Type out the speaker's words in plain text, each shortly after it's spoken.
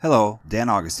Hello, Dan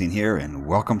Augustine here, and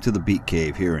welcome to the Beat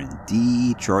Cave here in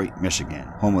Detroit, Michigan,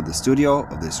 home of the studio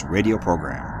of this radio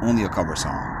program, Only a Cover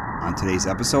Song. On today's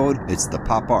episode, it's the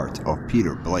pop art of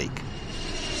Peter Blake.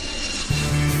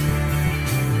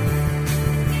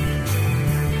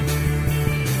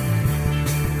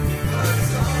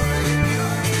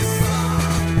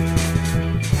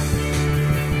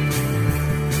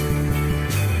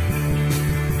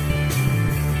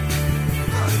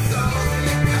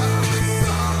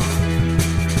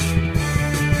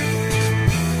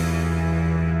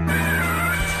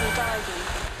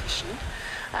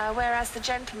 Whereas the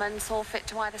gentlemen saw fit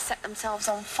to either set themselves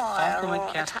on fire complement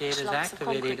or cascade attach is lumps of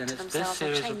concrete activated, and to it's this themselves or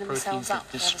series chain of themselves proteins that up,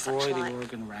 whatever destroy such the like.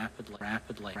 organ rapidly.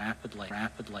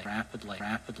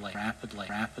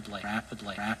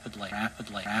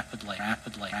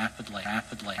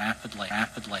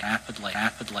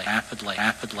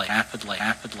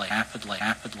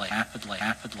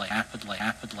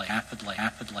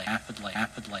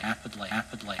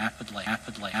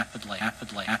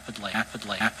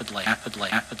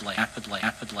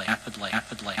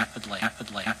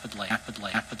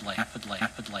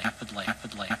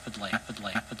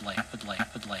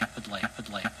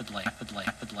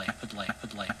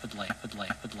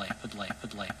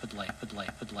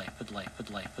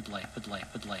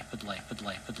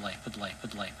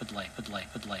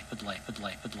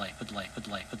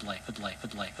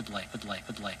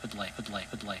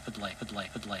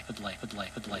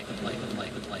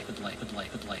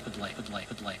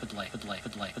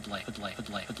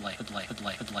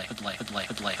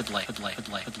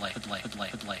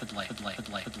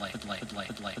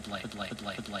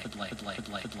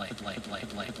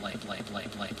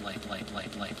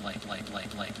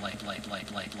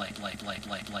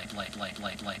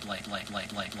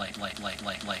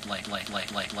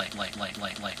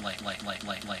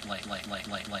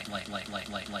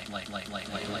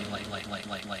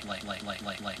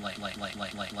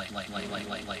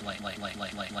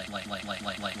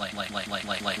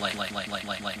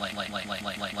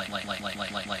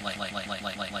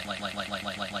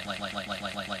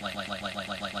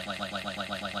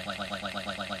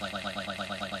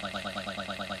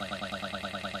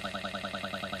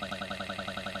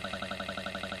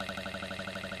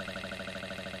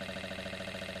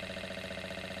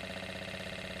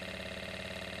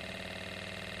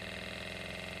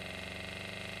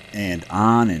 And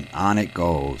on it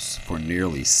goes for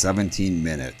nearly 17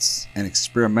 minutes. An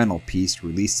experimental piece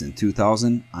released in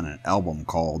 2000 on an album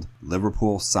called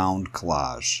Liverpool Sound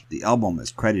Collage. The album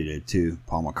is credited to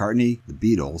Paul McCartney, the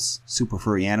Beatles, Super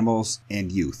Furry Animals,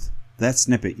 and Youth. That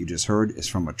snippet you just heard is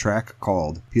from a track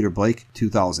called Peter Blake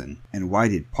 2000. And why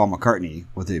did Paul McCartney,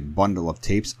 with a bundle of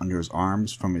tapes under his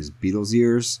arms from his Beatles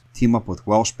years, team up with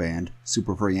Welsh band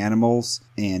Super Furry Animals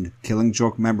and Killing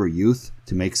Joke member Youth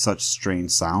to make such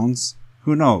strange sounds?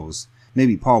 Who knows?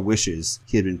 Maybe Paul wishes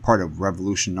he had been part of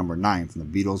Revolution No. 9 from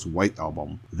the Beatles' White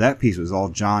Album. That piece was all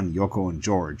John, Yoko, and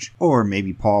George. Or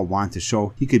maybe Paul wanted to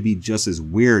show he could be just as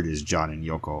weird as John and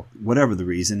Yoko. Whatever the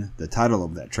reason, the title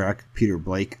of that track, Peter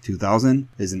Blake 2000,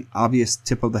 is an obvious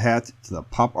tip of the hat to the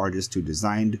pop artist who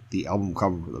designed the album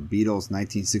cover for the Beatles'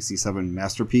 1967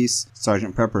 masterpiece,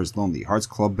 Sgt. Pepper's Lonely Hearts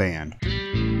Club Band.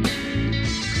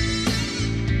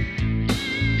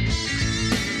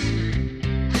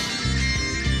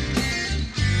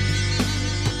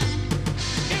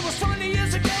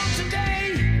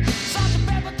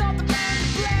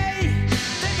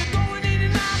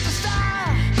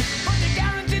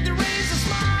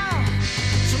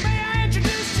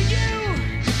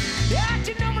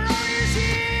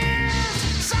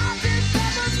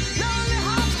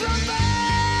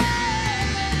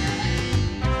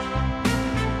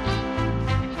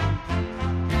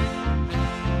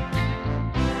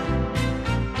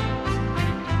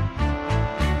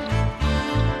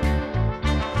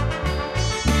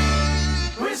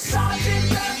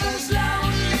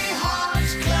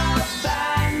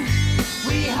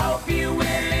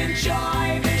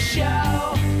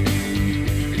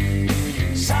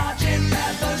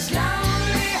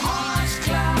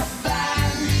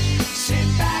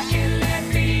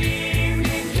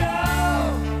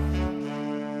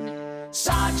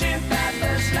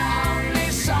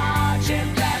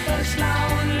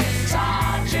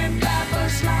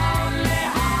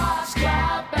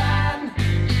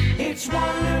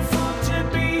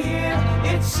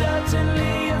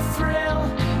 Certainly a thrill.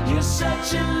 You're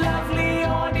such a lovely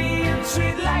audience.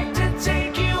 We'd like to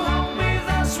take you home with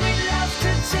us. We'd love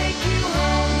to take you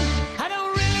home. I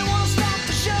don't really want to stop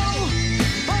the show,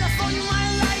 but I thought you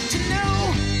might like to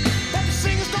know that the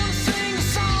singer's gonna sing a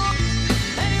song,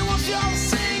 and he wants you all to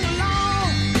sing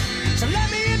along. So let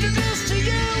me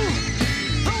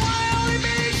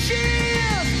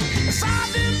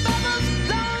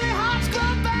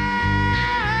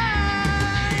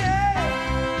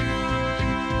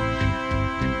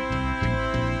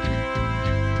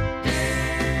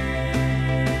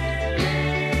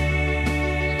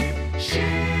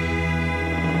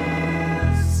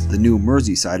The new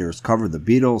Merseysiders covered the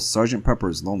Beatles' Sgt.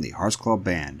 Pepper's Lonely Hearts Club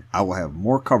Band. I will have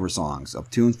more cover songs of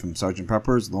tunes from Sgt.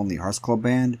 Pepper's Lonely Hearts Club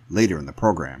Band later in the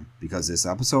program, because this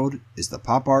episode is the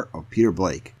pop art of Peter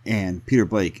Blake, and Peter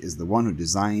Blake is the one who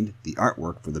designed the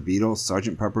artwork for the Beatles'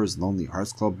 Sgt. Pepper's Lonely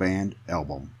Hearts Club Band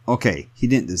album. Okay, he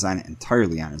didn't design it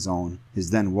entirely on his own.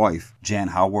 His then wife, Jan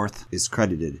Howarth, is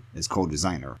credited as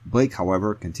co-designer. Blake,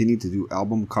 however, continued to do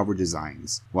album cover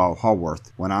designs, while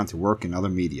Howarth went on to work in other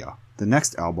media. The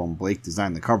next album Blake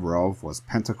designed the cover of was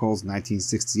Pentacle's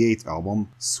 1968 album,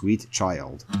 Sweet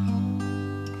Child.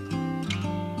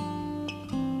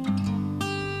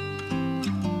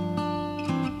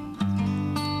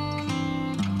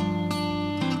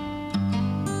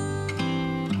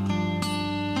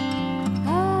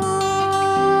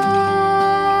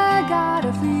 I got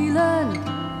a feeling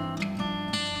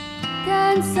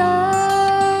concerning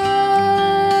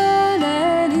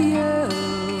you.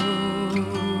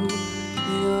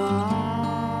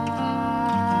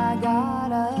 I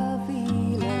got a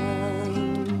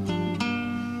feeling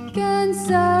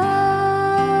concerning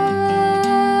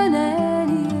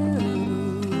you.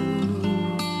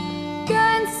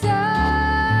 Concerning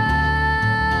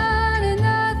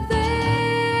the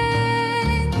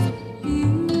things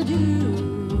you do.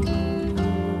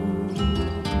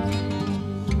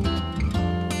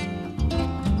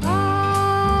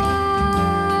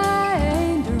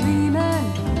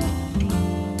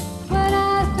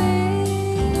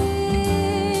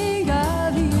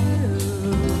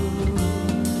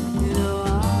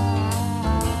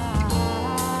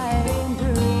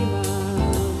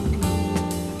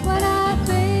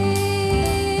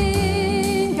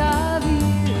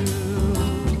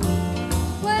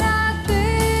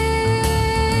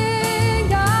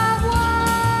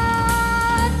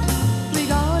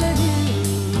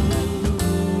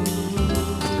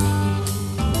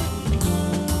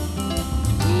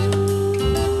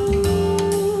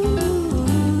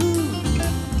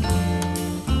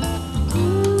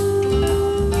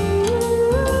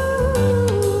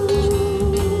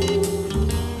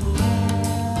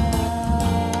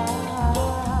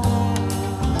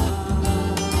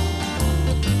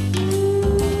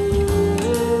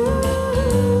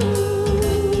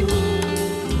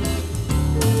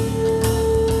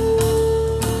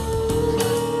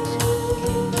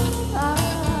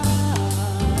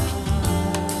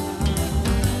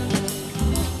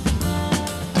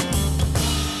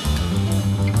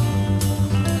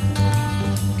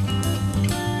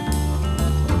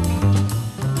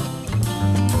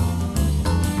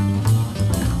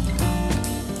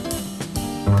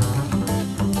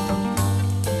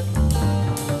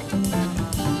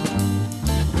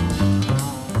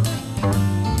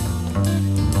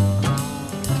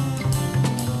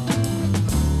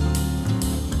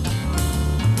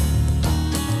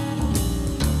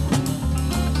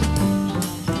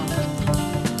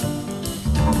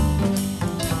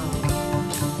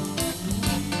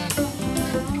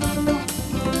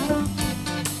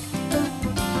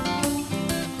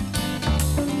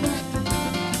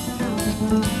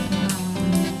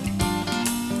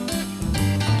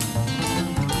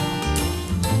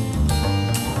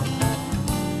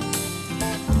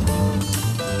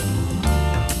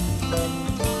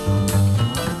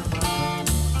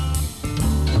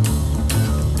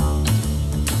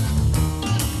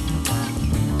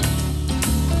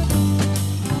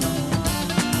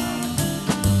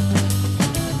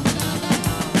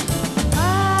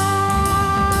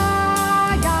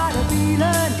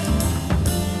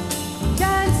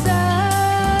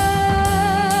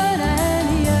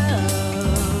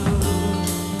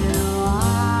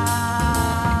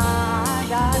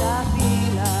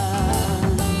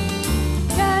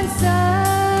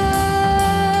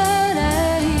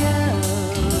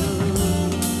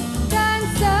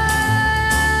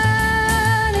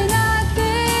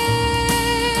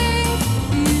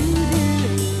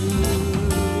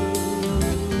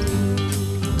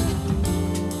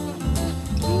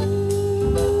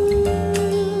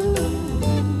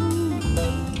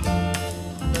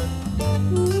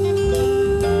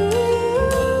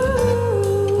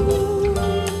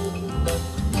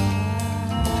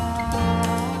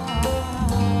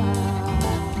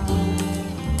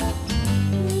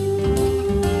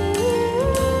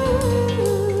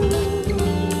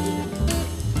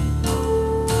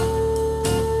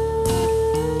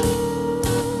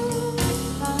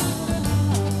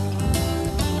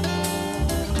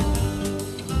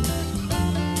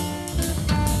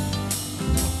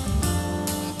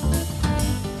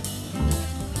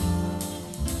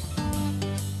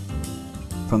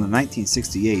 From the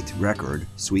 1968 record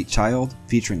Sweet Child,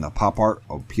 featuring the pop art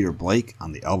of Peter Blake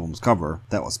on the album's cover,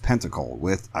 that was Pentangle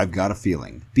with I've Got a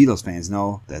Feeling. Beatles fans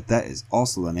know that that is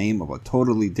also the name of a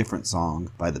totally different song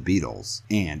by the Beatles,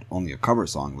 and only a cover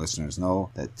song listeners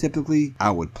know that typically I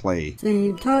would play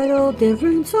Same title,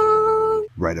 different song.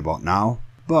 right about now,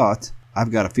 but I've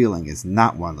Got a Feeling is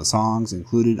not one of the songs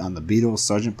included on the Beatles'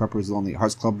 Sgt. Pepper's Lonely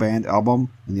Hearts Club Band album,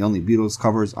 and the only Beatles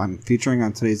covers I'm featuring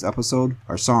on today's episode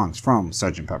are songs from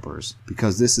Sgt. Pepper's,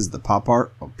 because this is the pop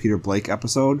art of Peter Blake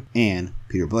episode, and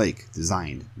Peter Blake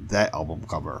designed that album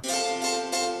cover.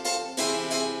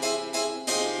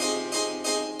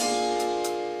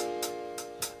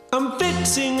 I'm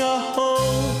fixing a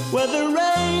hole where the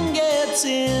rain gets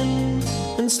in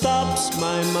and stops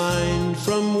my mind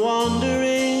from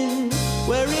wandering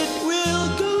where it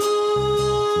will go.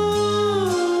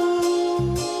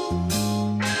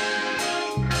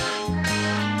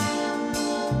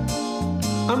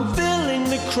 I'm filling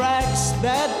the cracks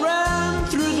that ran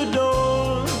through the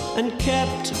door and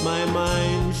kept my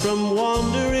mind from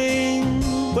wandering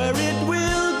where it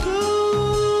will go.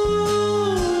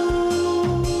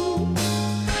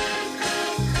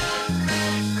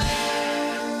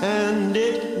 And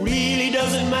it really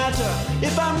doesn't matter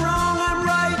if I'm wrong, I'm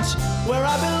right. Where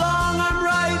I belong, I'm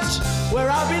right. Where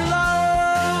I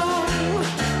belong.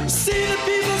 See the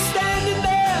people standing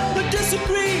there who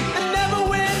disagree and never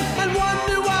win and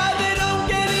wonder why they don't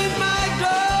get in my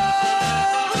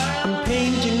door. I'm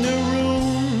painting the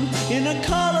room in a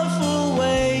colorful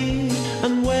way,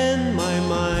 and when my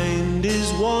mind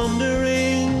is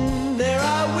wandering, there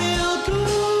I will go.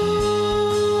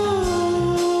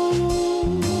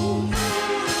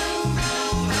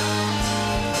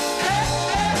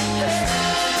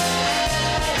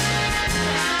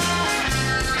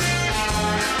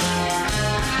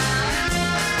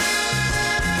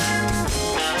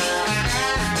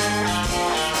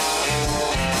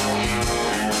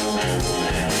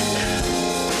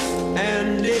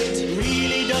 And it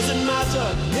really doesn't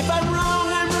matter if I'm wrong,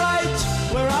 I'm right.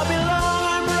 Where I belong,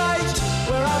 I'm right.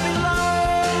 Where I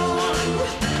belong.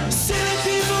 Silly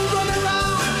people run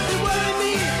around and worry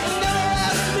me and never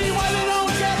ask me why they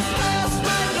don't get past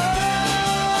my door.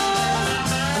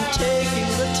 I'm taking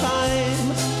the time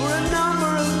for a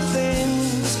number of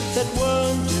things that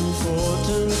weren't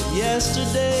important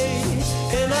yesterday,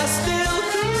 and I still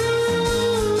do.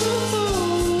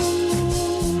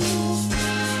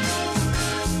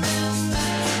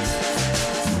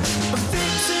 I'm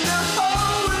fixing a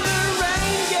hole where the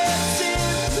rain gets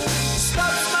in,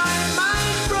 stops my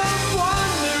mind from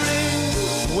wandering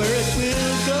where it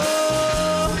will go,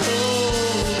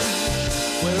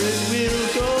 where it will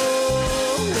go.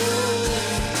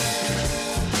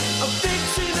 I'm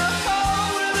fixing a hole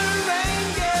where the rain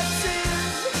gets in,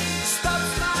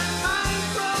 stops my mind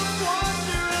from wandering.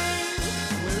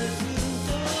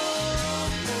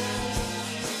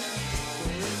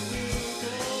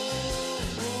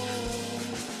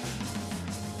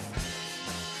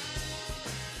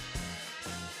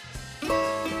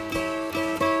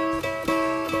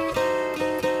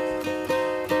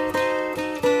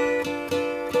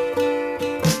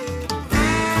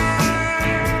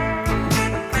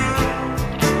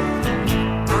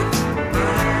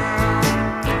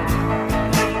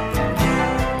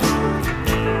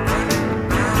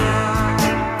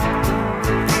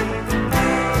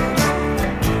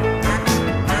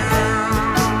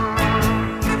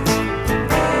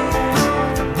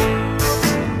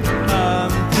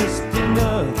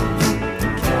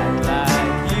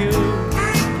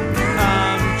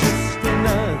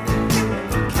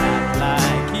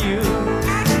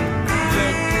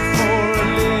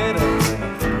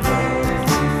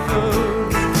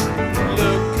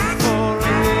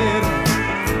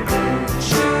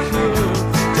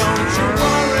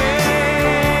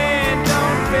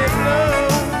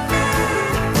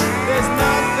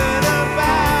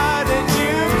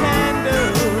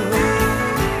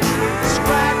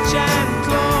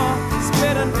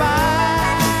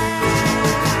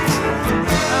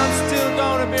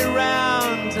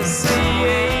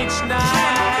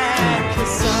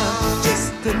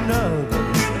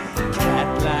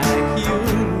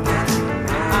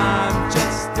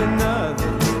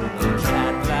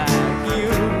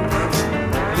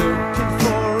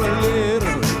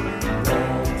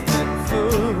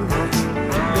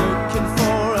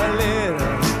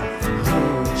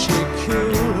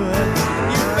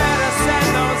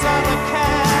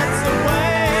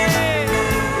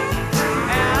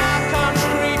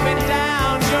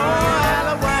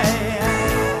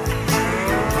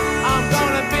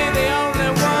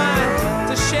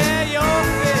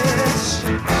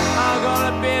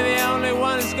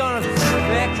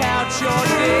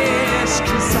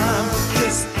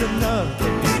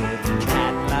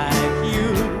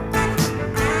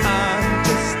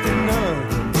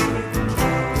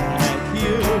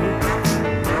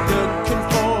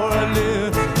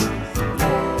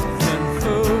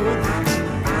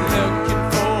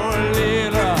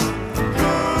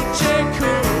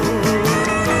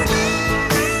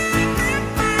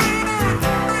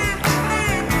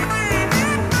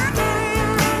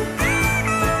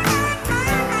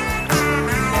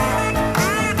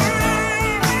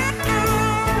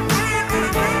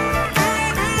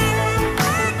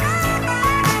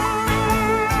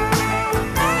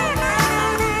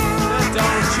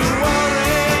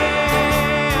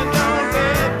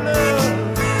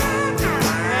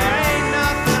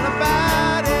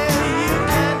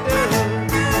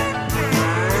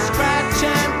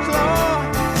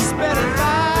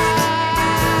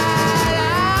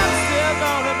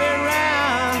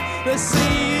 to see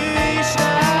you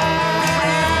shine.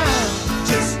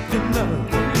 Just another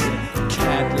little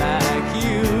cat like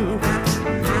you.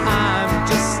 I'm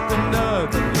just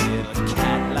another little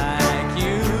cat like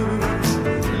you.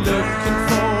 Looking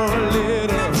for a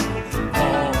little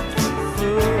orphan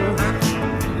food.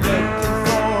 Looking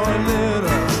for a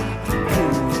little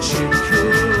hoochie coo.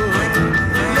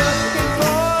 Looking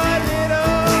for a little.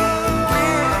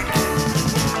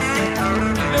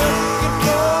 Looking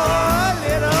for a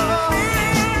little. Looking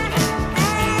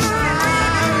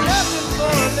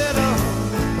for a little.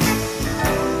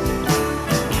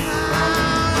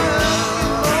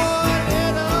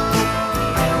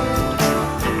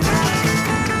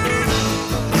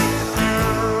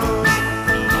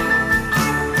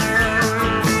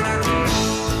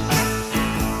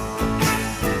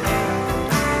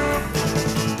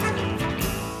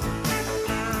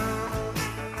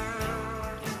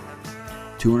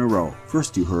 Two in a row.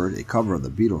 First you heard a cover of the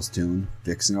Beatles tune,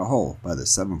 Fixing a Hole by the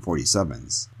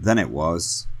 747s. Then it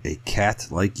was A Cat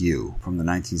Like You from the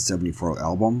 1974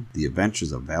 album, The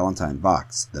Adventures of Valentine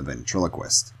Vox, the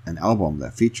Ventriloquist, an album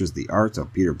that features the art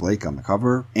of Peter Blake on the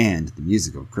cover and the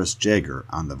music of Chris Jagger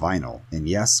on the vinyl. And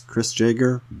yes, Chris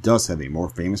Jagger does have a more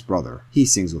famous brother. He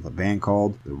sings with a band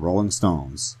called the Rolling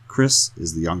Stones. Chris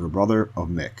is the younger brother of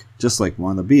Mick. Just like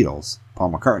one of the Beatles,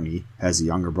 Paul McCartney has a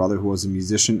younger brother who was a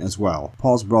musician as well.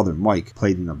 Paul's brother Mike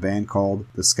played in a band called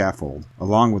The Scaffold,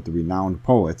 along with the renowned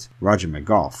poet Roger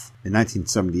McGough. In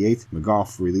 1978,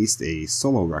 McGough released a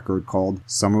solo record called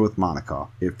Summer with Monica.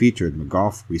 It featured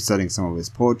McGough reciting some of his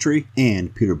poetry,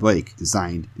 and Peter Blake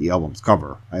designed the album's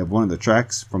cover. I have one of the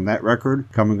tracks from that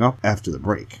record coming up after the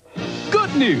break.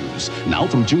 Good news! Now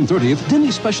from June 30th,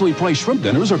 Denny's specially priced shrimp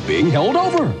dinners are being held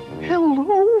over. Held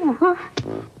over?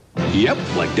 Yep,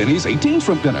 like Denny's 18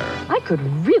 shrimp dinner. I could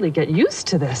really get used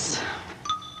to this.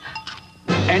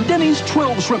 And Denny's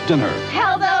 12 shrimp dinner.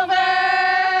 Held over!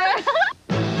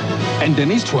 And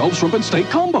Denny's 12 shrimp and steak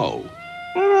combo.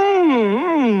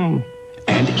 Mm-hmm.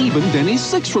 And even Denny's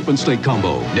 6 shrimp and steak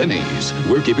combo. Denny's,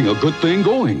 we're keeping a good thing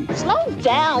going. Slow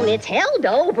down, it's held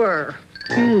over.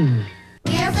 Dear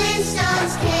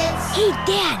Flintstones kids. Hey,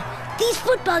 Dad, these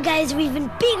football guys are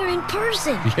even bigger in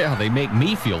person. Yeah, they make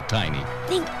me feel tiny.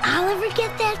 Think I'll ever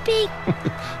get that big?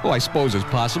 Well, I suppose it's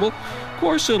possible. Of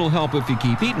course, it'll help if you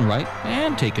keep eating right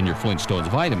and taking your Flintstones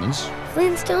vitamins.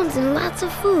 Flintstones and lots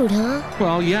of food, huh?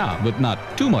 Well, yeah, but not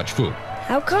too much food.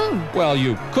 How come? Well,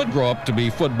 you could grow up to be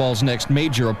football's next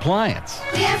major appliance.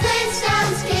 We're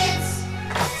Flintstones kids.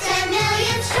 10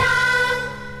 million strong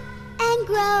and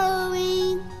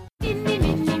growing.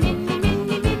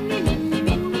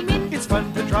 It's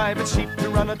fun to drive, it's cheap to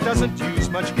run, it doesn't use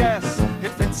much gas. It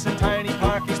fits in tiny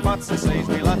parking spots and saves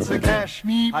me lots of cash.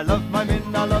 I love my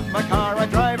Min, I love my car, I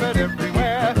drive it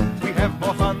everywhere. We have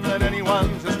more fun than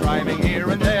anyone just driving here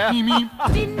and there.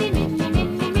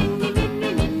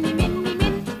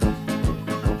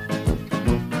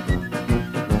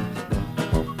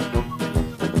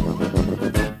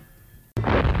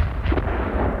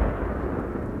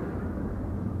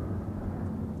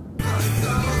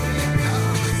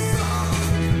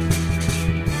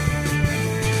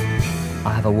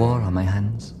 I have a war on my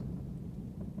hands.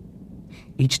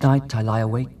 Each night I lie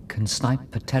awake and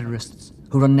snipe at terrorists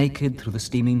who run naked through the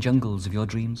steaming jungles of your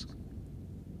dreams.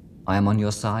 I am on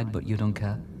your side, but you don't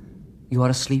care. You are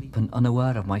asleep and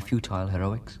unaware of my futile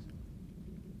heroics.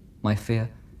 My fear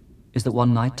is that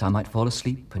one night I might fall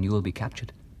asleep and you will be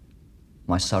captured.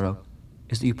 My sorrow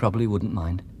is that you probably wouldn't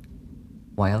mind.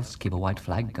 Why else keep a white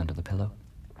flag under the pillow?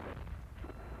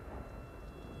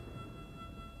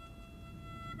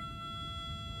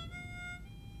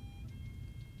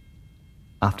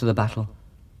 After the battle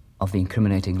of the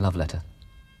incriminating love letter,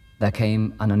 there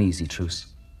came an uneasy truce.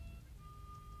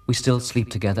 We still sleep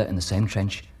together in the same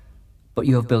trench, but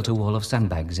you have built a wall of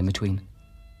sandbags in between.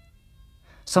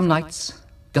 Some nights,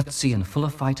 gutsy and full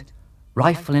of fight,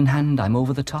 rifle in hand, I'm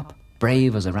over the top,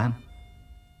 brave as a ram.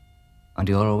 And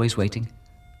you're always waiting,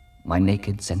 my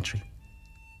naked sentry.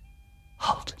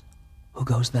 Halt! Who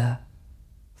goes there?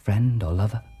 Friend or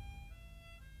lover?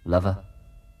 Lover.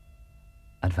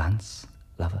 Advance,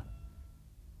 lover.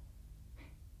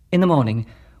 In the morning,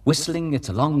 whistling It's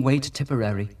a Long Way to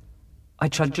Tipperary, I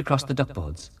trudge across the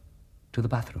duckboards to the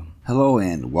bathroom. Hello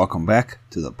and welcome back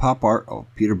to the Pop Art of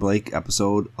Peter Blake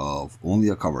episode of Only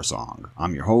a Cover Song.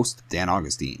 I'm your host, Dan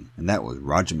Augustine, and that was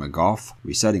Roger McGough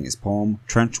reciting his poem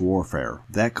Trench Warfare.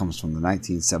 That comes from the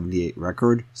 1978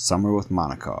 record Summer with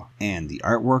Monica, and the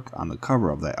artwork on the cover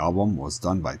of that album was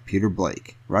done by Peter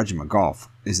Blake. Roger McGough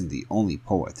isn't the only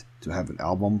poet to have an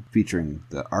album featuring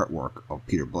the artwork of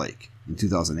Peter Blake. In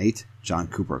 2008, John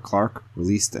Cooper Clarke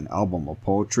released an album of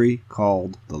poetry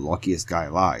called The Luckiest Guy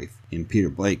Alive, and Peter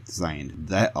Blake designed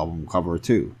that album cover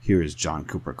too. Here is John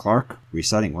Cooper Clarke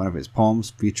reciting one of his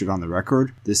poems featured on the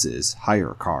record. This is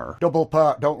Hire Car. Double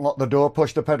park, don't lock the door,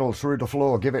 push the pedals through the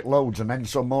floor, give it loads and then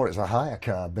some more, it's a hire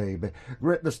car, baby.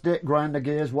 Grip the stick, grind the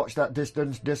gears, watch that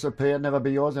distance disappear, never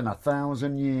be yours in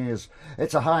 1,000 years.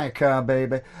 It's a hire car,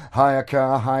 baby. Hire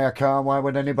car, why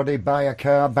would anybody buy a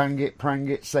car? Bang it, prang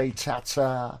it, say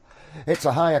ta-ta. It's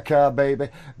a hire car, baby.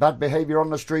 Bad behaviour on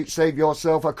the street, save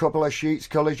yourself a couple of sheets.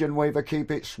 Collision waiver, keep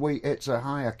it sweet. It's a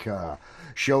hire car.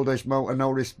 Show this motor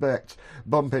no respect.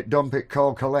 Bump it, dump it,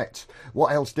 call collect.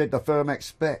 What else did the firm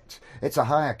expect? It's a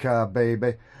hire car,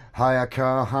 baby. Hire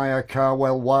car,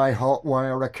 well why hot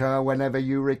wire a car whenever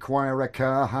you require a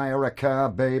car? Hire a car,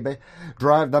 baby.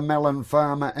 Drive the melon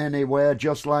farmer anywhere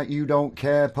just like you don't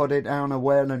care. Put it down and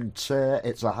wear and tear.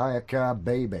 It's a hire car,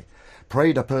 baby.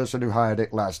 Pray the person who hired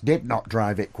it last did not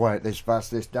drive it quite this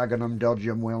fast. This Dagenham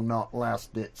Dodgem will not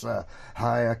last. It's a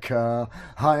hire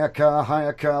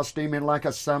car, steaming like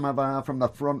a samovar from the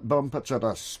front bumper to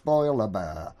the spoiler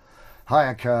bar.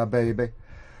 Hire car, baby.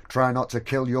 Try not to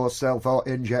kill yourself or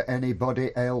injure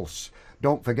anybody else.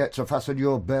 Don't forget to fasten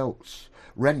your belts.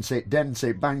 Rent it, dent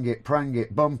it, bang it, prang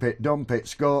it, bump it, dump it,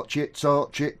 scorch it,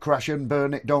 torch it, crash and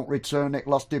burn it, don't return it,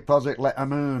 lost deposit, let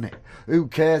 'em earn it. Who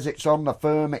cares, it's on the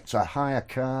firm, it's a hire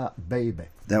car, baby.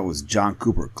 That was John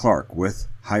Cooper Clarke with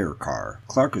Hire Car.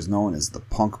 Clarke is known as the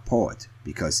punk poet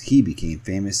because he became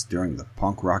famous during the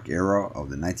punk rock era of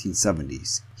the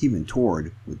 1970s. He even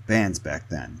toured with bands back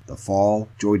then. The Fall,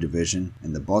 Joy Division,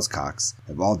 and the Buzzcocks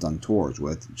have all done tours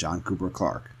with John Cooper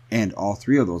Clarke. And all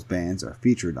three of those bands are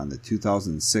featured on the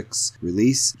 2006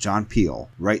 release John Peel,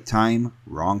 Right Time,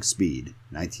 Wrong Speed,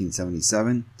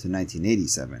 1977 to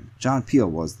 1987. John Peel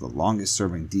was the longest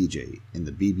serving DJ in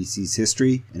the BBC's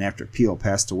history, and after Peel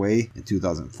passed away in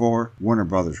 2004, Warner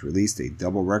Brothers released a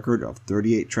double record of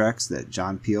 38 tracks that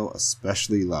John Peel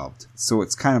especially loved. So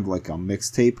it's kind of like a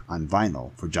mixtape on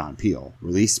vinyl for John Peel,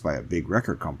 released by a big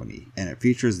record company, and it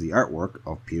features the artwork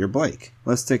of Peter Blake.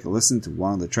 Let's take a listen to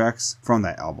one of the tracks from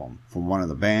that album, from one of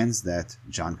the bands that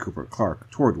John Cooper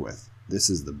Clarke toured with. This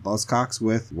is the Buzzcocks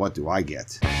with What Do I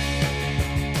Get?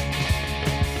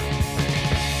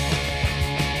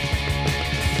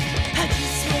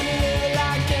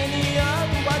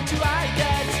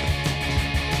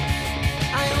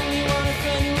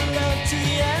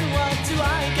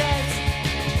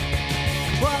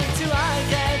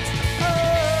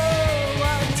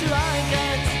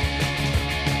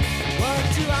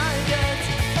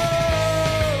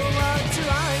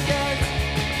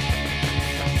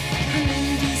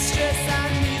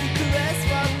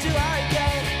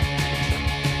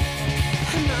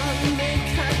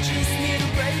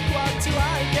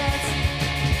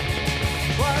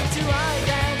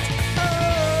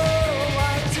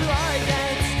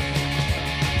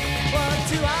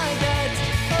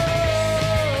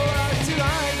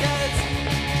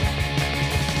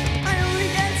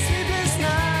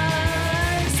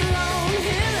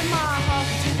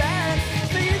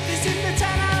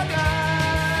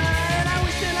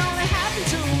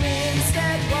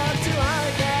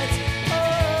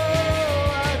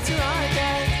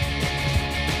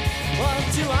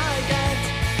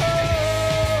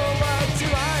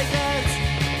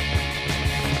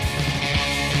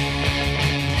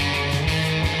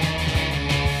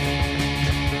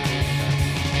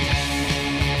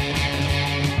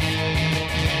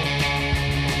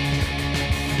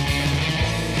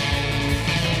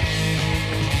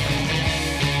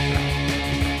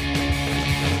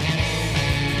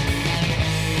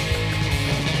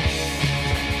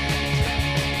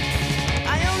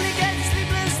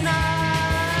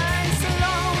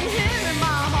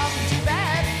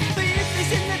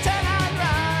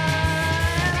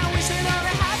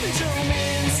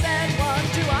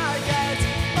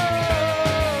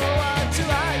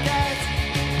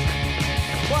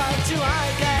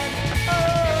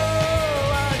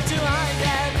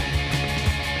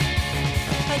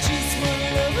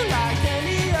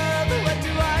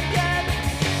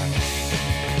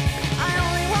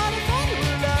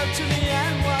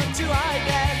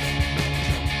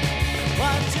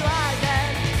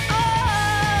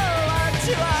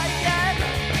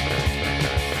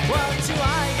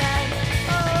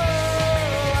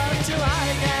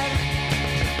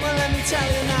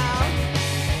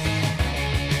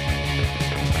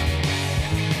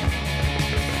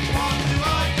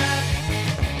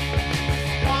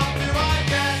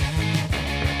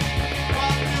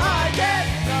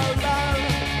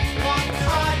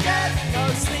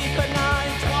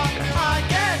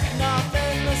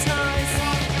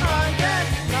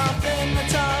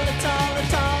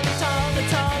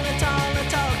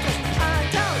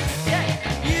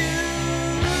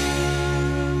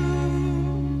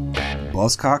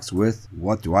 Buzzcocks with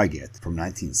What Do I Get from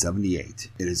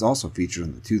 1978. It is also featured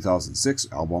in the 2006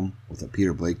 album with a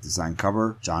Peter Blake designed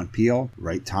cover, John Peel,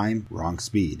 Right Time, Wrong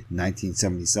Speed,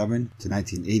 1977 to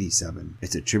 1987.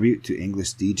 It's a tribute to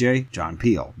English DJ John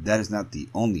Peel. That is not the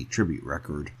only tribute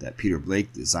record that Peter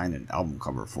Blake designed an album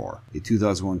cover for. A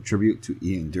 2001 tribute to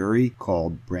Ian Dury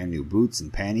called Brand New Boots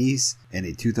and Panties, and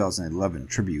a 2011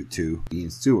 tribute to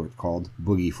Ian Stewart called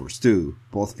Boogie for Stew.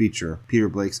 Both feature Peter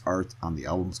Blake's art on the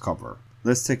album's cover.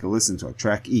 Let's take a listen to a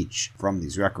track each from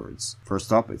these records.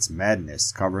 First up, it's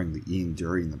Madness covering the Ian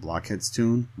Dury and the Blockheads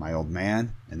tune, My Old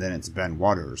Man, and then it's Ben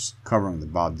Waters covering the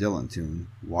Bob Dylan tune,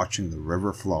 Watching the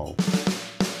River Flow.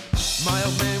 My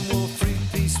old man wore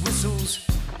three-piece whistles,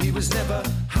 he was never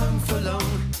home for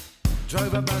long.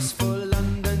 Drove a bus for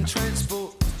London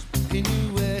transport, he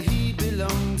knew where he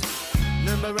belonged.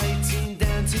 Number 18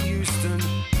 down to Euston,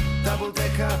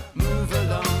 double-decker, move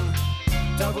along.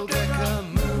 Double-decker,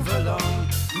 move along.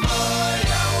 My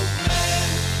old man.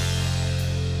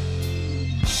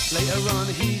 Later on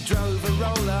he drove a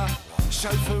roller,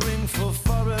 chauffeuring for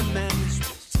foreign men.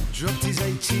 Dropped his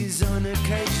H's on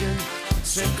occasion,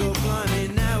 said go blimey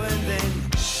now and then.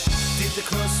 Did the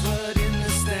crossword in the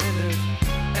Standard,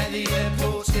 at the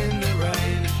airport in the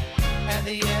rain. At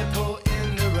the airport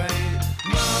in the rain.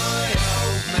 My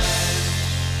old man.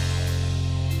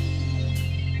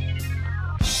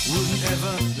 Wouldn't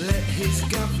ever let his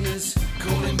governors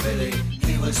call him Billy,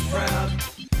 he was proud.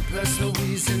 Personal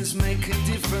reasons make a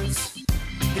difference,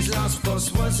 his last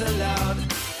boss was allowed.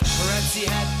 Perhaps he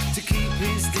had to keep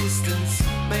his distance,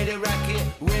 made a racket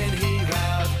when he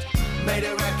rowed. Made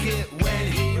a racket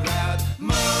when he rowed.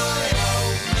 My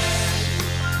old man.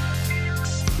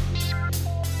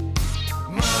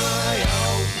 My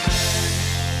old man.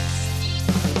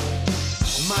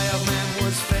 My old man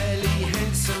was fairly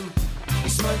handsome, he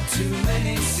smoked too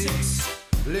many cigs,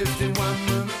 lived in one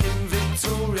room in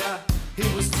Victoria,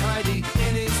 he was tidy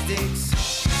in his digs.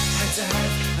 Had to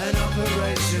have an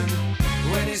operation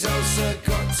when his ulcer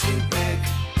got too big.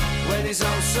 When his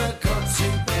ulcer got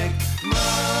too big.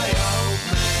 My old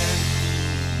man.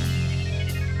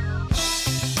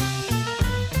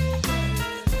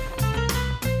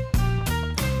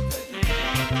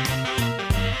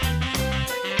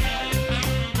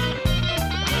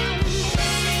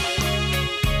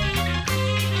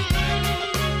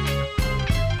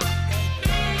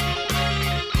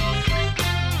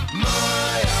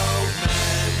 My old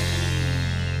man.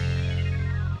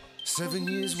 7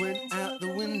 years went out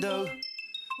the window.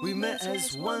 We met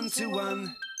as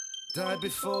one-to-one. Died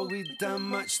before we'd done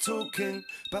much talking,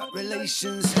 but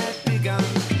relations had begun.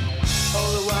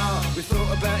 All the while we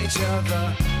thought about each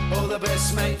other. All the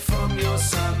best, mate, from your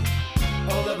son.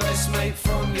 All the best, mate,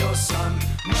 from your son.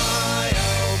 My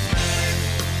old man.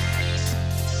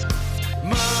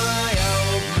 My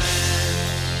old man.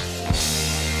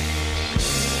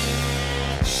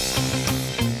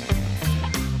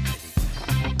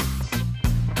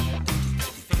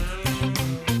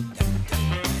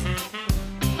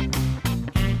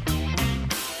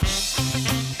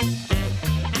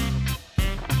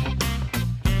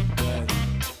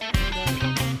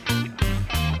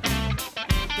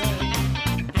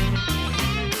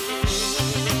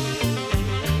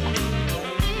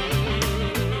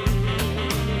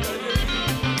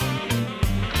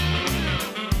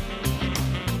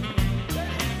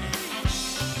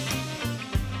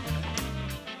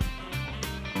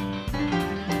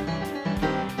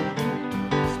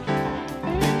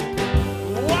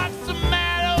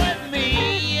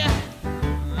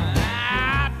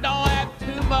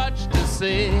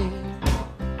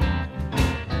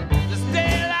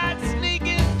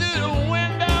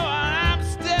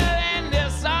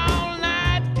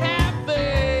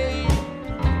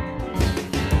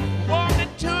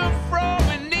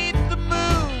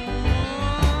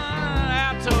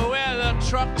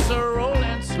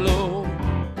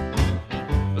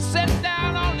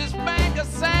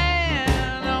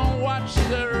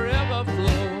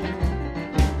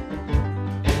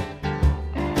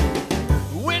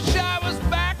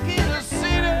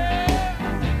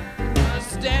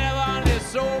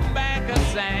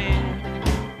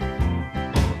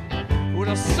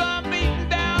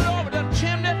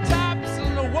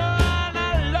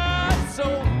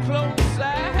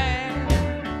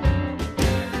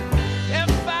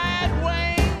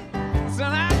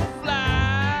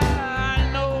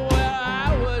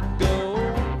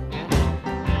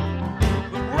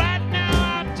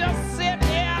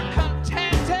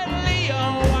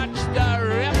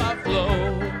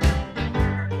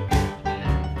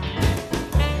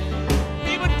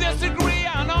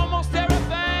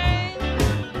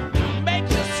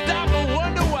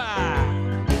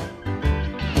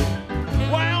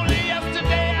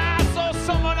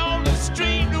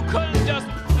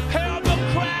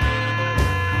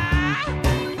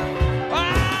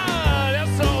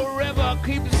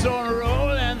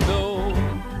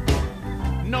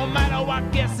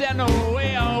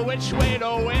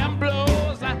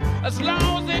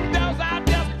 long as it does, I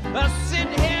just sit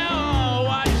here and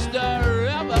watch the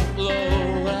river flow.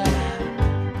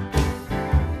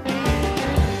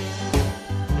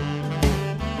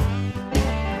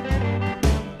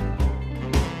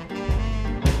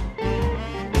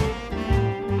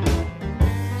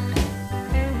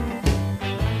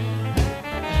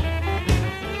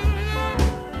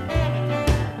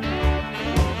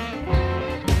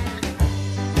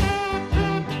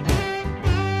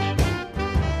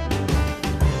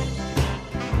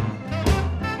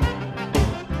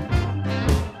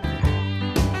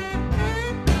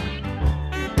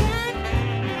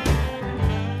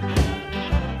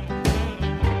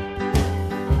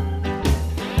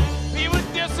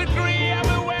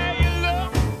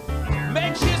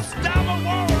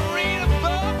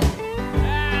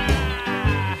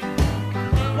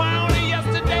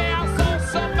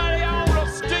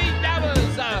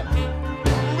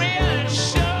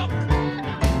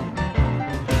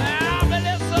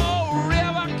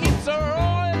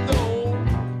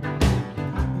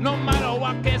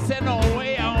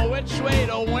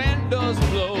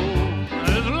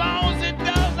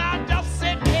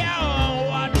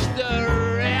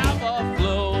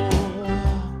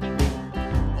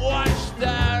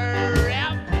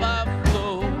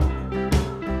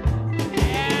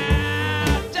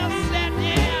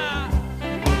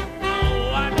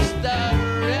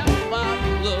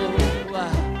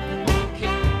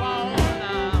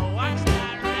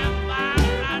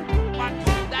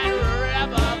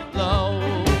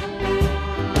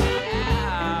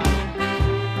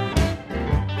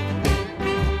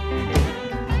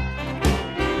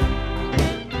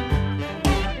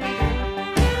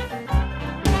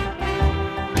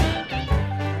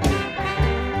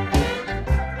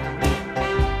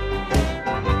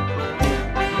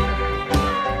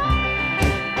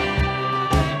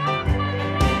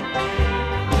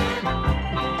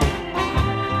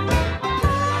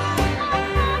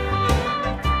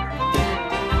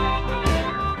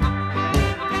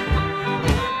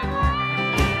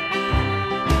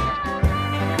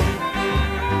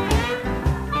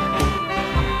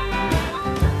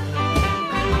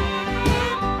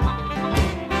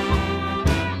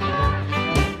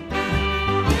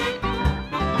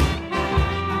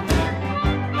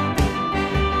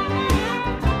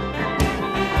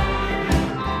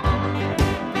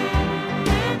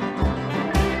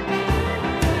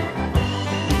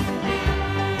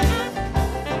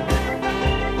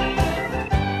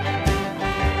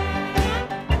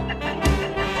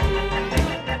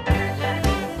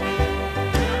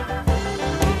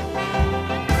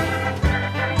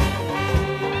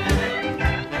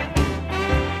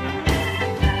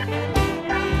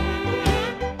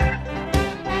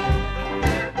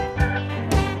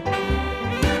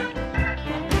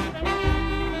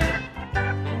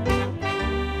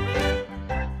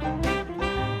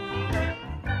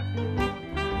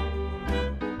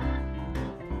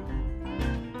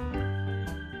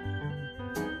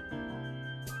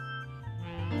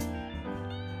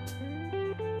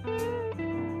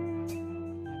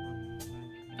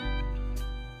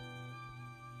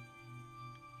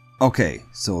 Okay,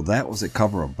 so that was a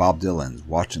cover of Bob Dylan's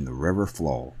Watching the River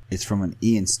Flow. It's from an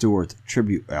Ian Stewart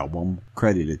tribute album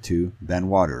credited to Ben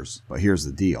Waters, but here's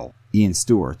the deal. Ian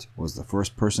Stewart was the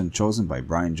first person chosen by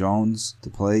Brian Jones to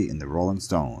play in the Rolling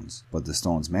Stones, but the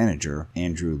Stones manager,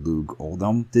 Andrew Loog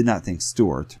Oldham, did not think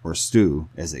Stewart, or Stu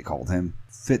as they called him,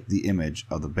 fit the image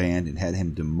of the band and had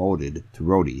him demoted to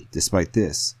roadie. Despite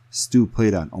this, Stu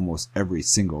played on almost every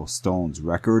single Stones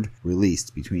record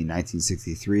released between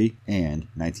 1963 and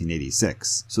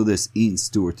 1986. So this Ian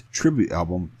Stewart tribute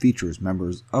album features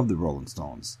members of the Rolling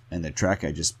Stones, and the track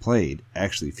I just played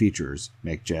actually features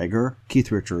Mick Jagger, Keith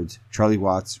Richards, Charlie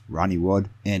Watts, Ronnie Wood,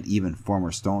 and even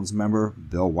former Stones member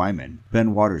Bill Wyman.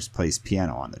 Ben Waters plays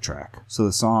piano on the track. So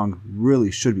the song really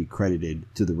should be credited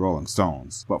to the Rolling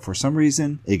Stones, but for some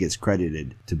reason it gets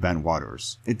credited to Ben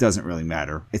Waters. It doesn't really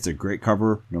matter. It's a great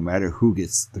cover, no matter who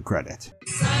gets the credit.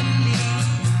 Suddenly,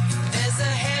 there's a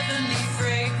heavenly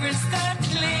fragrance that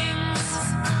clings.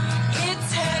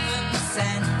 It's heaven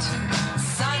sent.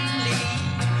 Suddenly,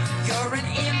 you're an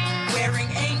imp wearing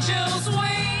angel's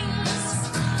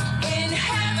wings. In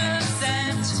heaven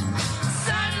sent.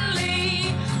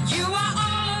 Suddenly, you are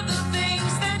all of the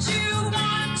things that you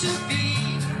want to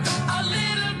be. A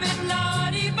little bit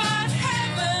naughty, but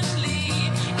heavenly.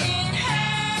 In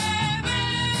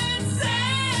heaven sent.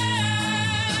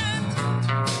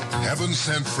 Heaven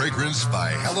Scent Fragrance by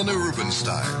Helena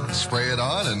Rubinstein. Spray it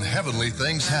on and heavenly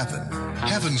things happen.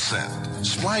 Heaven Scent.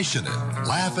 Splash in it,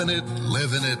 laugh in it,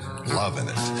 live in it, love in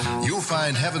it. You'll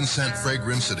find Heaven Scent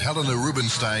Fragrance at Helena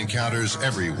Rubinstein counters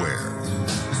everywhere.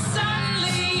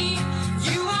 Suddenly,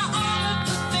 you are all of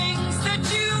the things that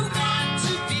you want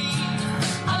to be.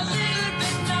 A little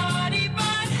bit naughty,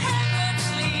 but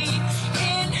heavenly.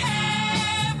 In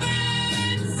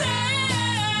Heaven Sent.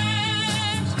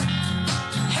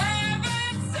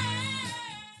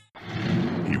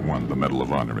 He won the Medal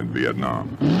of Honor in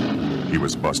Vietnam. He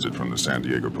was busted from the San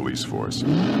Diego police force.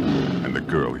 And the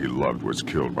girl he loved was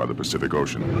killed by the Pacific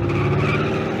Ocean.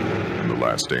 In the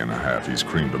last day and a half, he's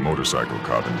creamed a motorcycle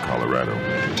cop in Colorado.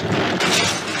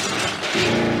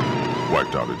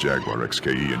 Wiped out a Jaguar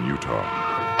XKE in Utah.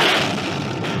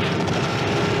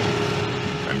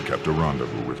 And kept a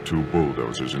rendezvous with 2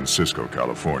 bulldozers in Cisco,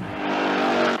 California.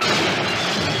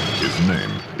 His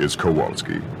name is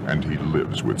Kowalski, and he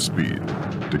lives with speed.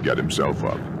 To get himself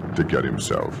up, to get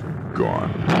himself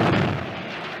gone.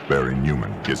 Barry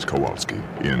Newman is Kowalski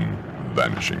in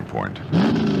Vanishing Point.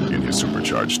 In his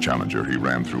supercharged Challenger, he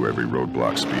ran through every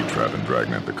roadblock, speed trap, and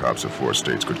dragnet the cops of 4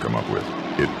 states could come up with.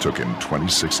 It took him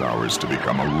 26 hours to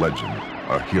become a legend,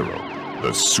 a hero,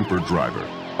 the super driver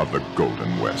of the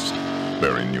Golden West.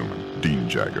 Barry Newman, Dean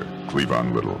Jagger,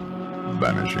 Cleavon Little,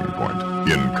 Vanishing Point.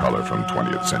 In color from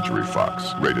 20th Century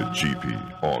Fox. Rated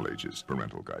GP. All ages.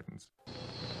 Parental guidance.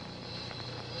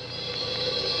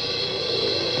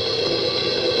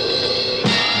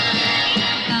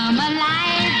 Come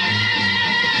alive,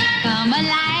 come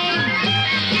alive.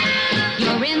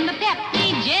 You're in the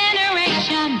Pepsi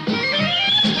generation.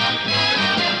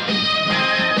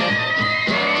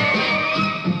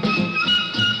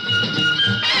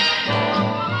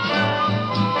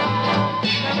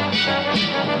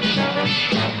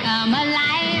 Come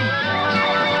alive,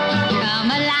 come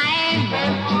alive.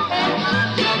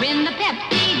 You're in the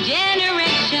Pepsi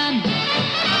generation.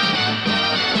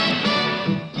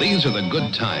 These are the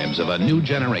good times of a new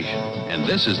generation, and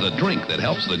this is the drink that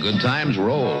helps the good times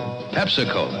roll.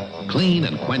 Pepsi-Cola, clean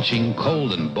and quenching,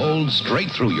 cold and bold,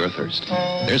 straight through your thirst.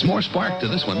 There's more spark to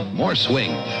this one, more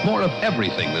swing, more of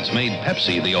everything that's made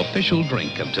Pepsi the official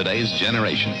drink of today's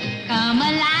generation. Come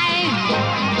alive,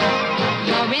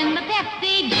 you're in the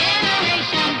Pepsi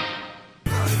generation.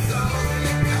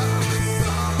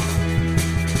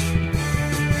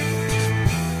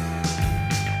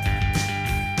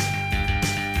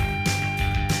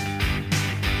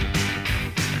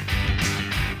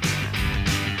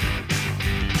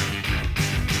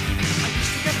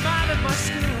 My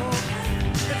school,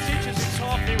 the teachers who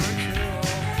taught me were cool.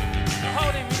 They're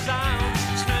holding me down,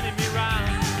 turning me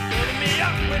round, building me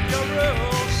up with your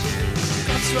rules.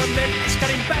 Got to admit, it's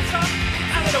getting better,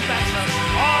 a little better,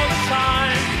 all the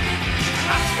time.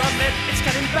 Got to admit, it's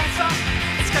getting better,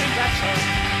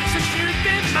 since you've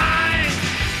been mine.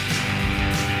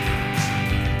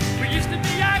 We used to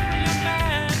be angry young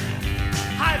men,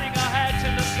 hiding our heads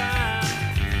in the sand.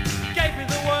 Gave me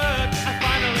the word, I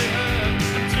finally heard.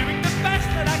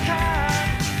 That I can.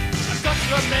 I've got to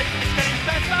admit, it's getting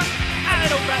better, a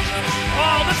little better,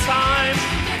 all the time.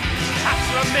 Have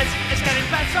to admit, it's getting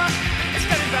better,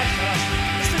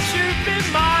 since you've been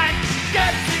mine.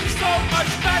 Getting so much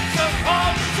better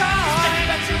all the time. It's getting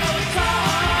better all the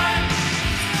time.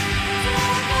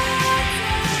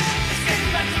 It's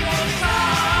getting better all the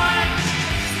time.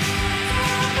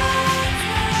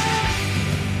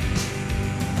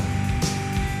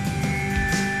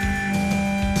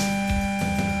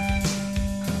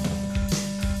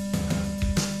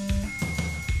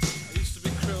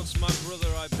 My brother,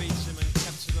 I beat him and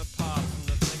kept him apart from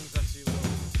the things that he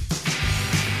loved.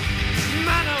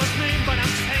 Man, I was mean, but I'm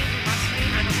changing my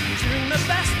scene and I'm doing the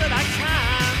best that I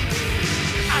can.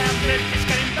 I admit it's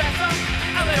getting better,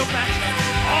 a little better,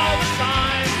 all the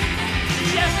time.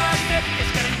 Yes, I admit it's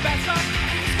getting better,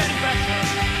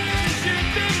 since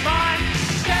you've been mine.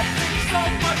 Getting so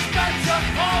much better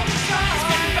all the time. It's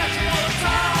getting better all the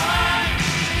time.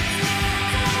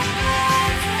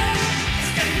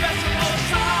 It's getting better all the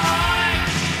time.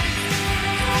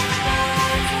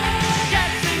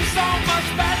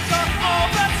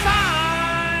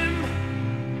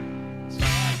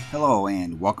 Hello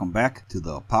and welcome back to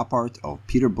the Pop Art of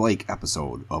Peter Blake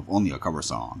episode of Only a Cover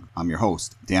Song. I'm your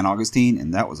host, Dan Augustine,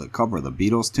 and that was a cover of the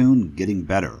Beatles tune Getting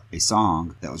Better, a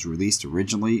song that was released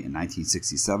originally in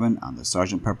 1967 on the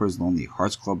Sgt. Pepper's Lonely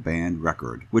Hearts Club Band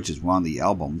record, which is one of the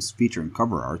albums featuring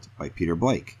cover art by Peter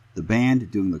Blake. The band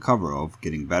doing the cover of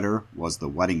Getting Better was The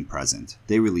Wedding Present.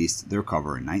 They released their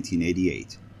cover in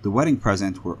 1988. The Wedding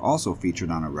Present were also featured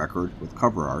on a record with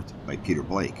cover art by Peter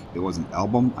Blake. It was an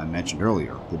album I mentioned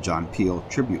earlier, the John Peel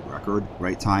tribute record,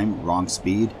 Right Time, Wrong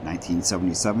Speed,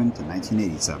 1977 to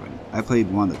 1987. I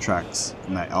played one of the tracks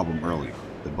from that album earlier,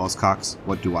 the Buzzcocks,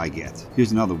 What Do I Get?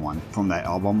 Here's another one from that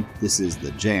album. This is The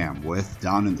Jam with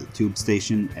Down in the Tube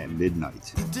Station at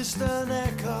Midnight. The distant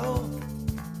echo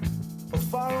of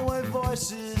faraway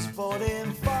voices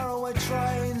boarding faraway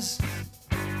trains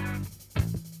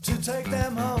to take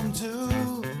them home to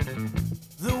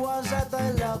the ones that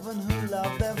they love and who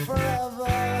love them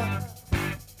forever.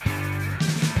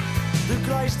 The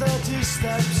grey sturdy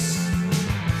steps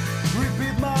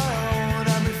repeat my own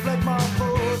and reflect my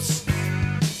thoughts.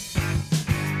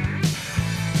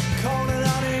 Cold and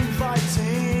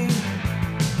uninviting,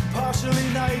 partially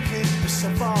naked, so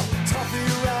far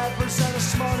toffee wrappers and the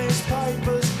smallest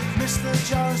papers. Mr.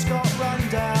 Jones got run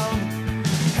down.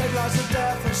 Headlines of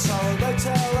death and sorrow, they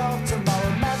tell of tomorrow.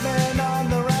 Madmen on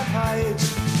the rampage,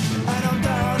 and I'm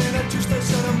down in a juice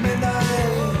station at midnight.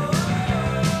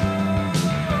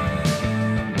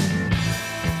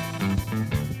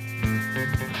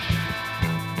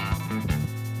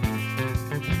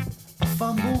 I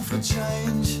fumble for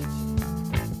change,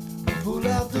 I pull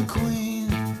out the queen,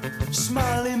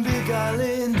 smiling,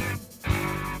 beguiling.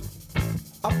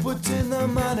 I put in the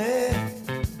money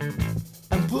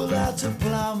and pull out a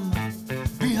plum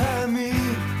behind me.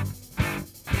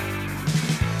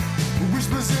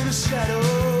 Whispers in the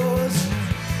shadows,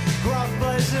 gruff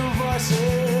blazing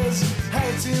voices,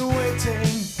 hating,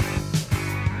 waiting.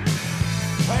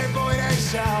 Hey boy, they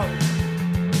shout,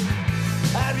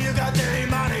 have you got any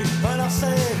money? And I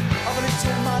say, I've a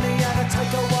little money and I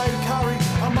take away curry.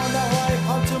 I'm on the way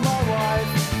home to my wife.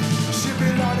 She be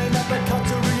lining up the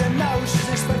cutlery and now she's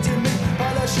expecting me.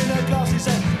 Polishing her glasses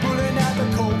and pulling out the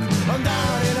cork. I'm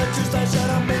down in a juice station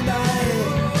at midnight.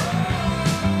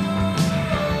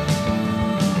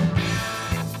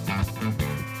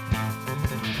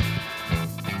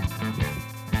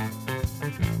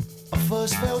 I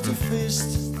first felt a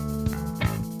fist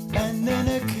and then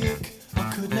a kick. I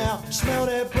could now smell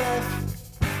their breath.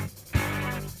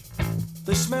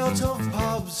 They smelt of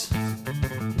pubs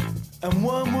and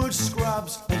wormwood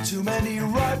scrubs and too many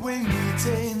right-wing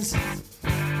meetings.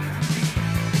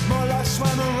 My life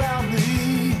swam around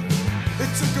me. It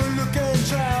took a look and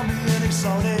drowned me in its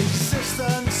own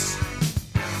existence.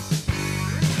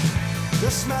 The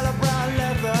smell of brown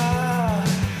leather,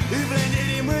 even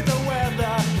eating with the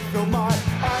weather, filled my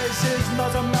eyes, his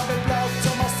nose and mouth with blood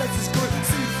till my senses could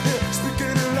see it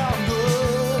speaking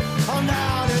longer. I'm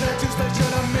down in a juice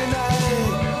station at midnight.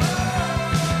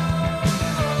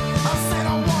 I said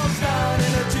I was down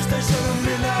in a juice station at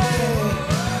midnight.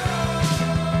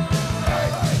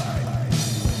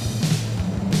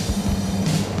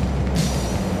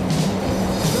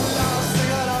 The last thing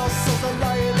I know, so I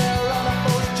lay there on a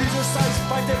bush. Jesus says,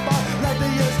 fighting by like the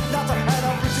years, nothing and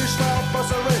a British well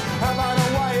bursary. Having a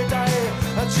white day,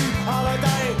 a cheap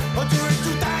holiday. I do it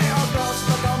today, I've lost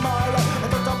like a mile. I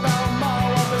thought about a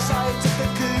mile on the side, took the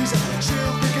keys.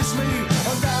 She'll think it's me.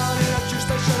 I'm down in a juice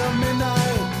station at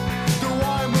midnight. The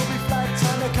wine will be flat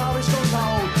and the car is gone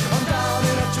cold. I'm down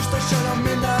in a juice station at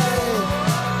midnight.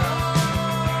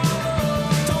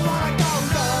 Don't wanna go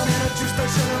down in a juice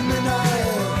station at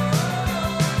midnight.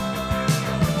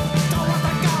 Don't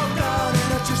wanna go down in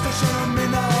a juice station at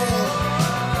midnight.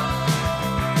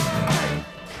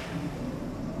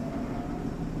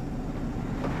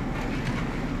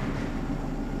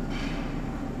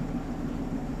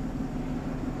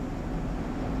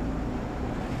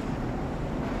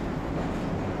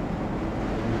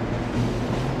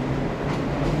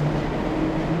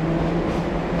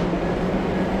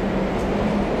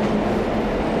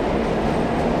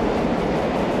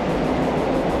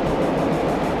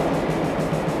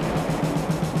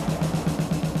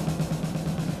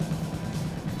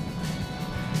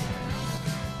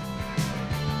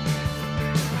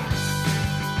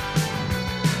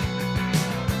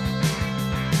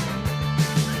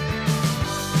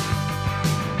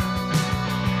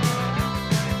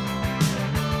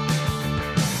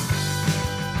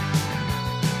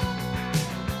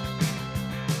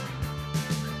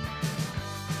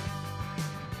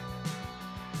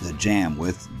 The Jam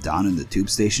with Down in the Tube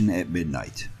Station at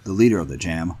Midnight. The leader of the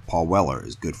Jam, Paul Weller,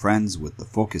 is good friends with the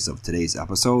focus of today's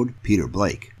episode, Peter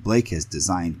Blake. Blake has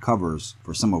designed covers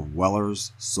for some of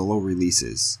Weller's solo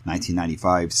releases,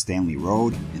 1995's Stanley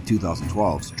Road and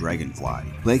 2012's Dragonfly.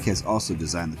 Blake has also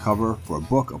designed the cover for a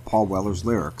book of Paul Weller's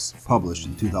lyrics, published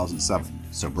in 2007,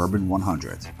 Suburban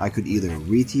 100. I could either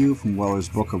read to you from Weller's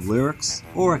book of lyrics,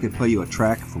 or I could play you a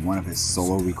track from one of his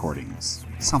solo recordings.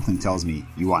 something tells me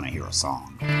you want to hear a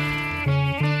song.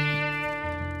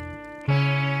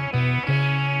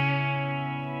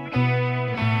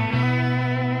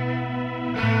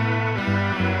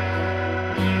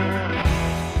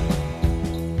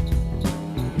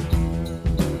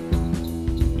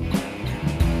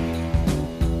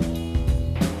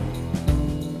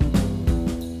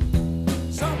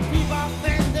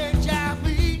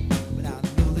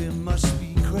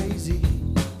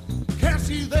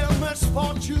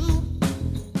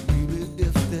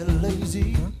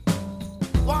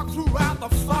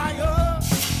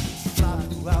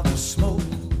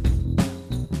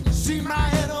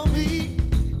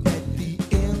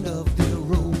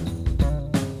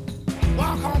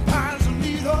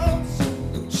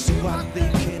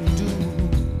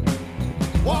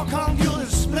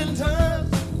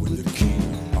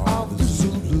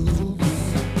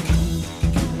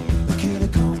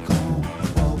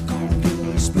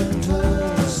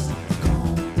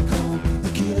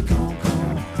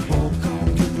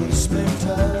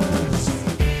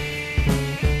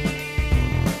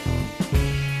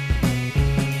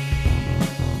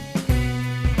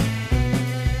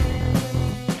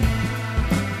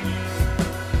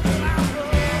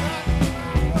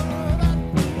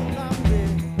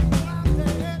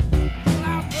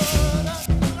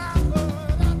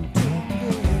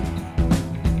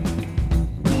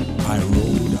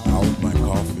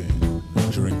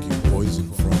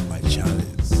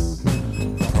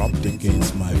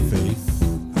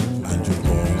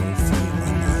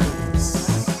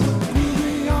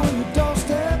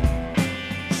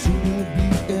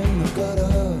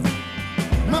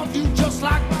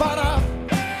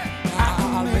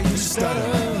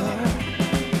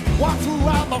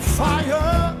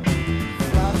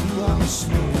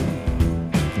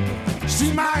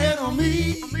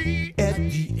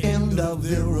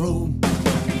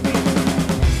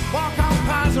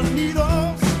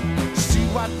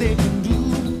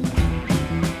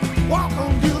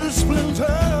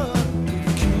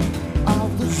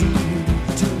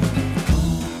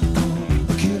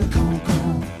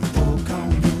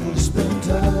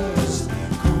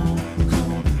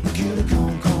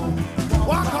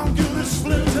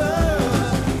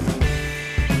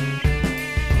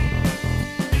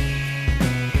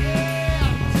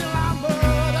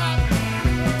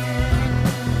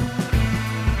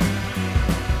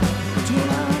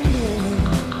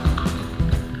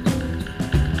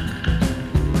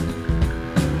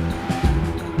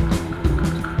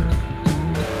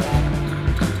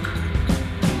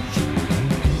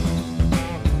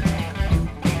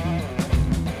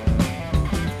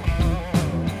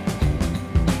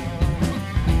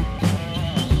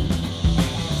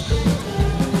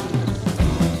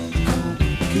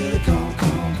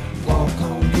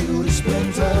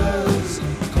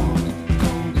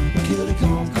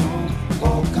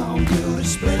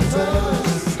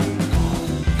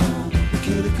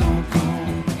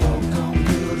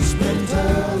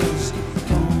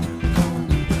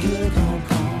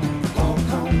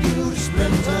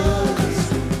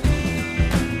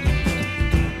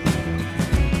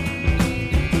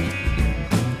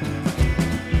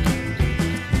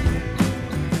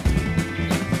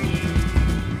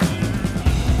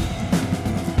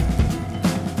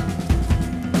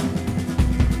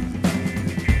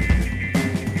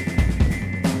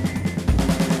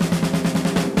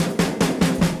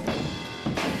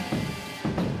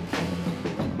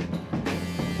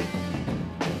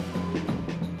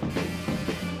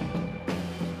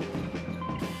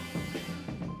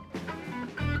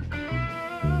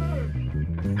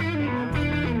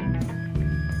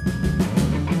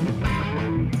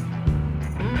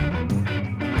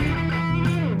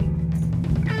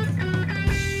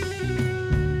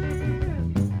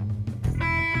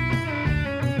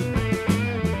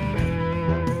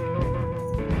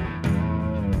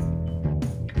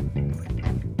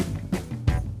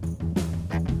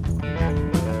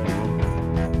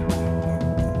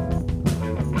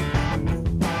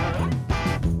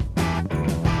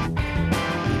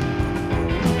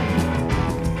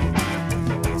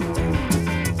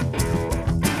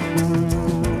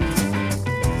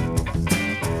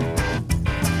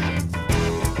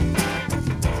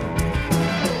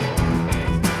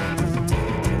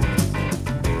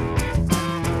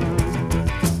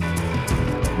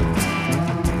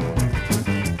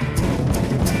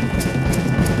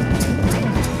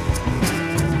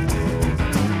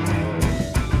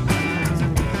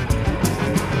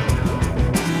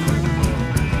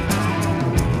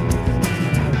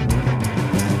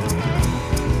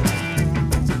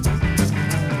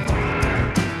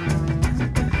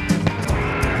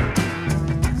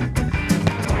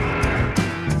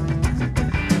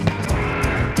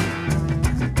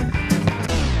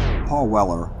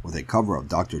 Weller with a cover of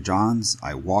Dr. John's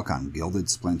I Walk on Gilded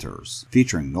Splinters,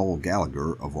 featuring Noel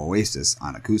Gallagher of Oasis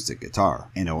on acoustic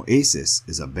guitar. And Oasis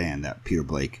is a band that Peter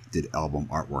Blake did album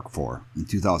artwork for. In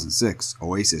 2006,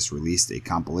 Oasis released a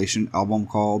compilation album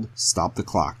called Stop the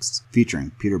Clocks,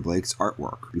 featuring Peter Blake's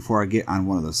artwork. Before I get on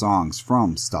one of the songs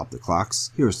from Stop the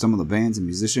Clocks, here are some of the bands and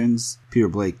musicians Peter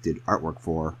Blake did artwork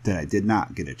for that I did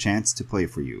not get a chance to play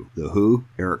for you: The Who,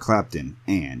 Eric Clapton,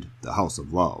 and The House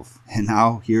of Love. And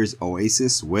now here's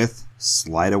Oasis with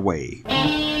Slide Away.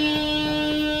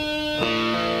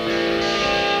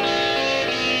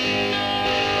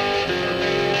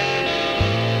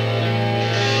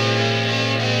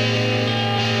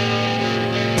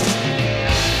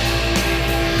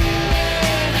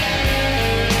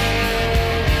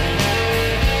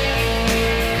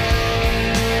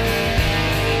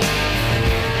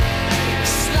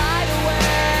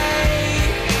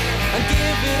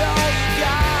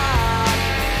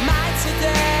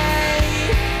 Today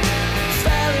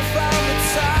fell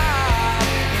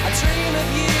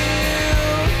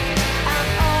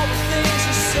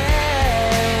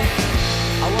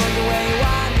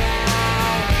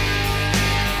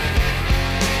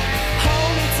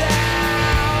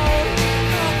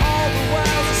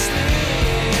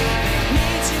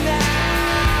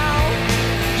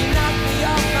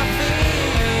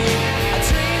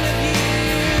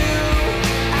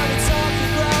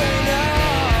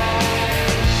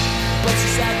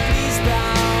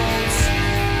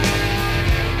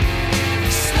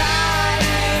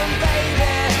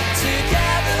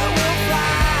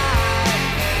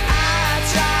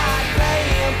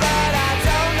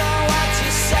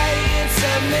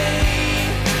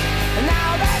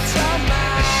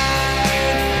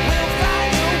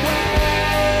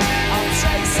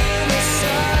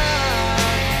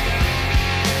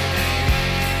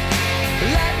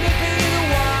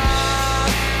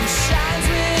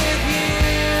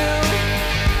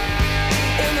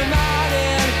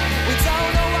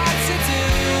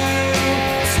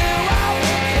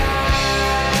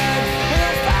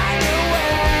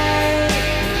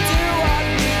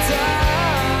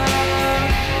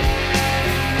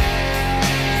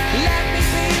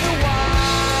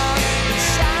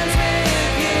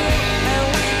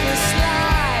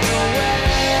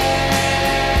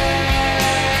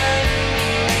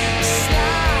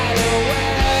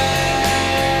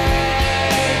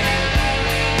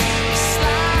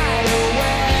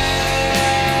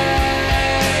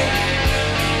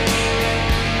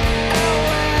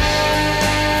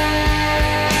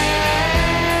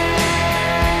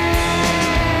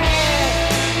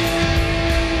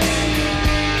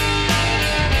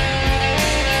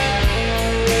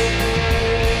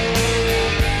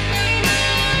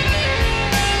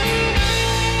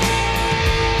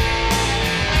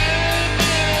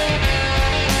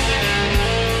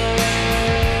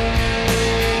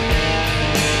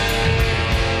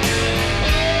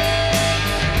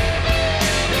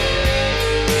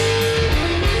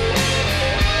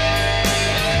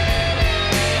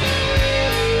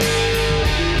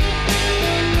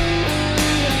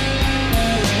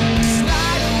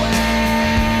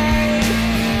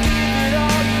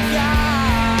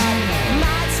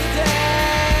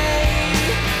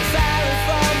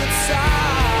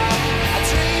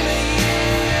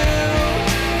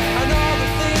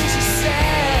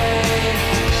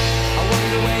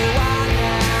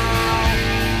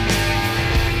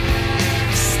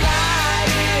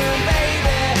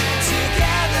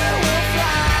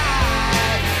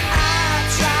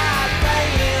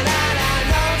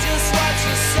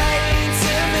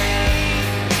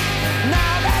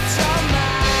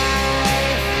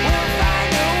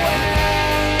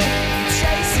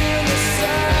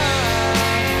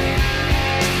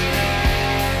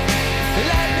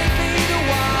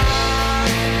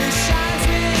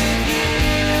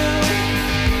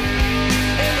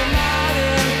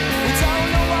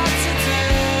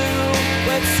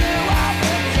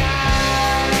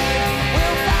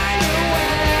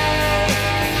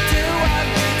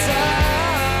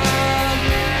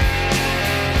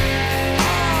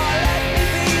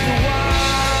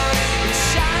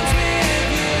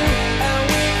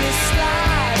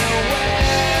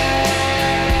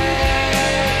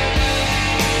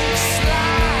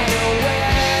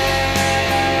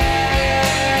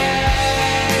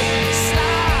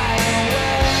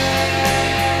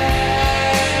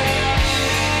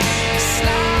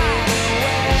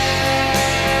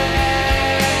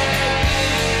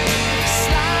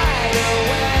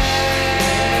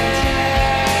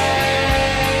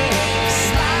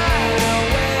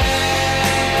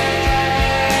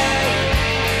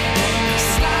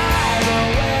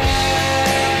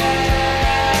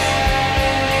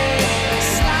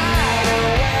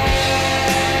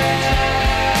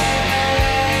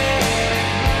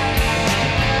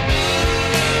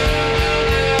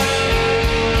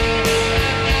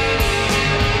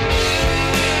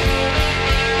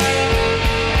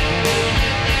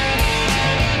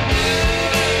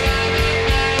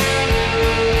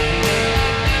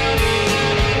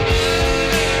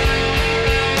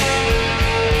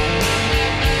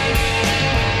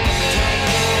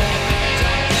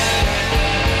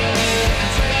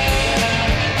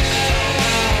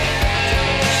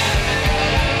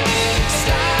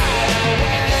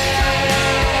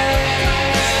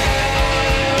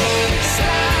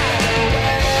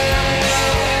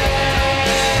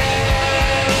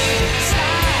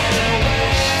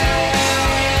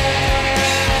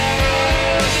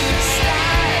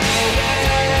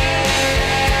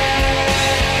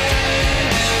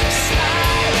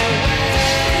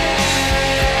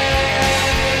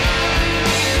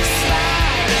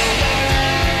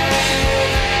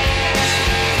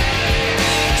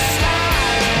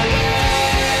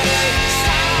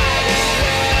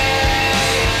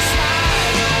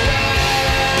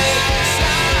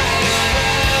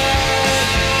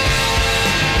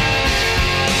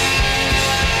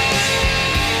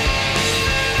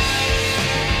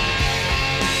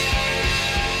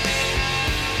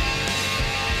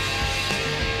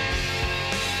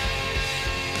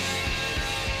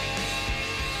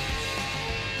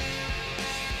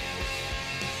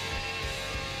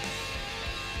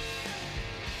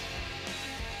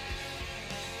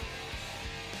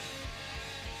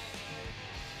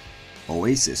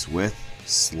Oasis with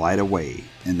Slide Away.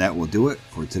 And that will do it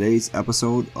for today's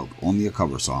episode of Only a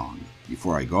Cover Song.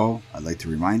 Before I go, I'd like to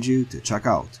remind you to check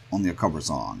out Only a Cover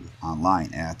Song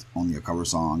online at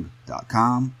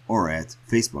onlyacoversong.com or at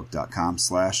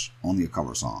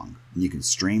facebook.com/onlyacoversong. And you can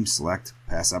stream select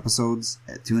past episodes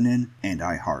at TuneIn and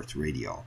iHeartRadio.